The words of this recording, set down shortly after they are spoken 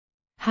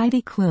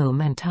Heidi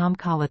Klum and Tom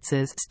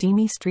Kaulitz's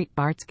steamy street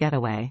Barts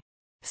Getaway.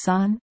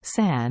 Sun,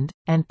 Sand,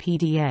 and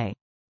PDA.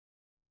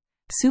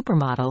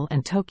 Supermodel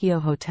and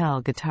Tokio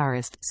Hotel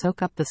guitarist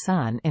soak up the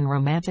sun in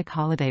romantic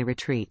holiday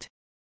retreat.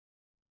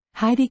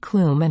 Heidi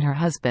Klum and her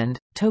husband,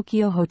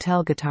 Tokio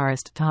Hotel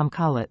guitarist Tom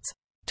Kaulitz,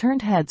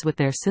 turned heads with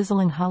their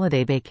sizzling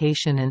holiday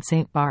vacation in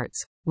St.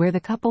 Barts, where the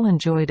couple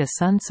enjoyed a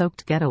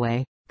sun-soaked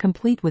getaway,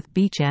 complete with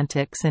beach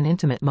antics and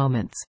intimate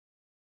moments.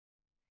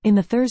 In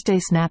the Thursday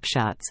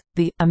snapshots,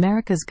 the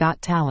America's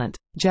Got Talent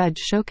judge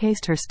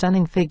showcased her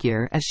stunning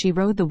figure as she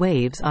rode the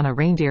waves on a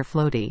reindeer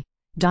floatie,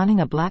 donning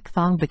a black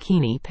thong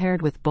bikini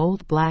paired with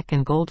bold black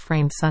and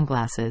gold-framed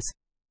sunglasses.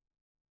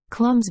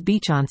 Klum's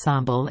beach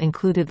ensemble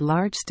included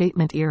large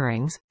statement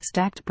earrings,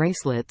 stacked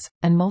bracelets,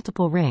 and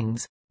multiple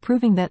rings,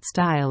 proving that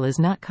style is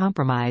not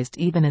compromised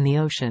even in the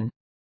ocean.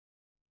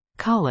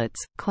 Kaulitz,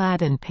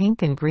 clad in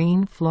pink and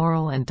green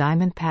floral and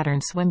diamond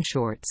pattern swim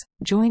shorts,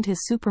 joined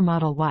his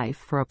supermodel wife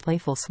for a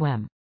playful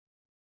swim.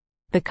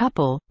 The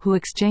couple, who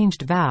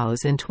exchanged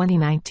vows in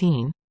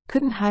 2019,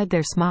 couldn't hide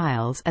their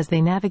smiles as they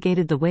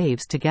navigated the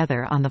waves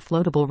together on the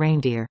floatable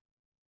Reindeer.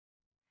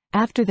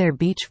 After their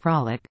beach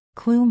frolic,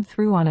 Klum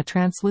threw on a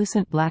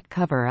translucent black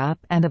cover-up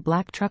and a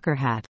black trucker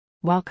hat,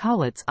 while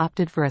Kaulitz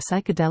opted for a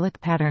psychedelic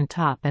pattern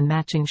top and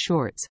matching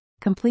shorts,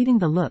 completing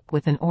the look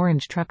with an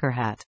orange trucker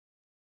hat.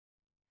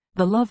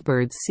 The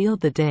lovebirds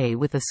sealed the day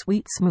with a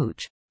sweet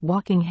smooch,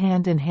 walking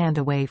hand in hand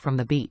away from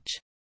the beach.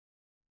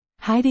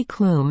 Heidi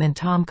Klum and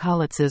Tom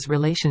Kaulitz's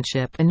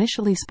relationship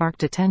initially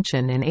sparked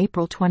attention in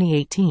April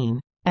 2018,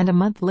 and a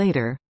month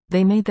later,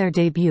 they made their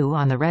debut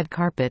on the red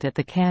carpet at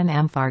the Cannes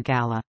Amphar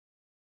Gala.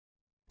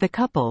 The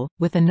couple,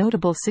 with a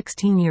notable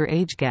 16-year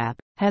age gap,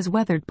 has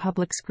weathered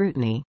public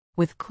scrutiny,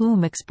 with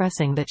Klum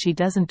expressing that she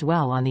doesn't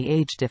dwell on the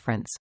age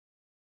difference.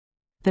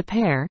 The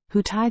pair,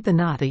 who tied the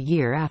knot a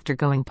year after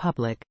going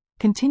public,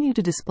 continue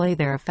to display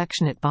their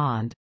affectionate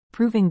bond,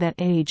 proving that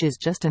age is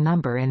just a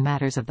number in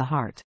matters of the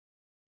heart.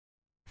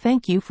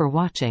 Thank you for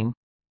watching.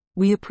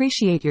 We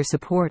appreciate your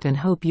support and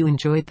hope you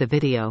enjoyed the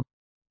video.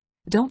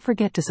 Don't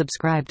forget to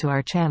subscribe to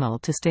our channel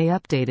to stay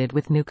updated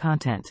with new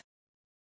content.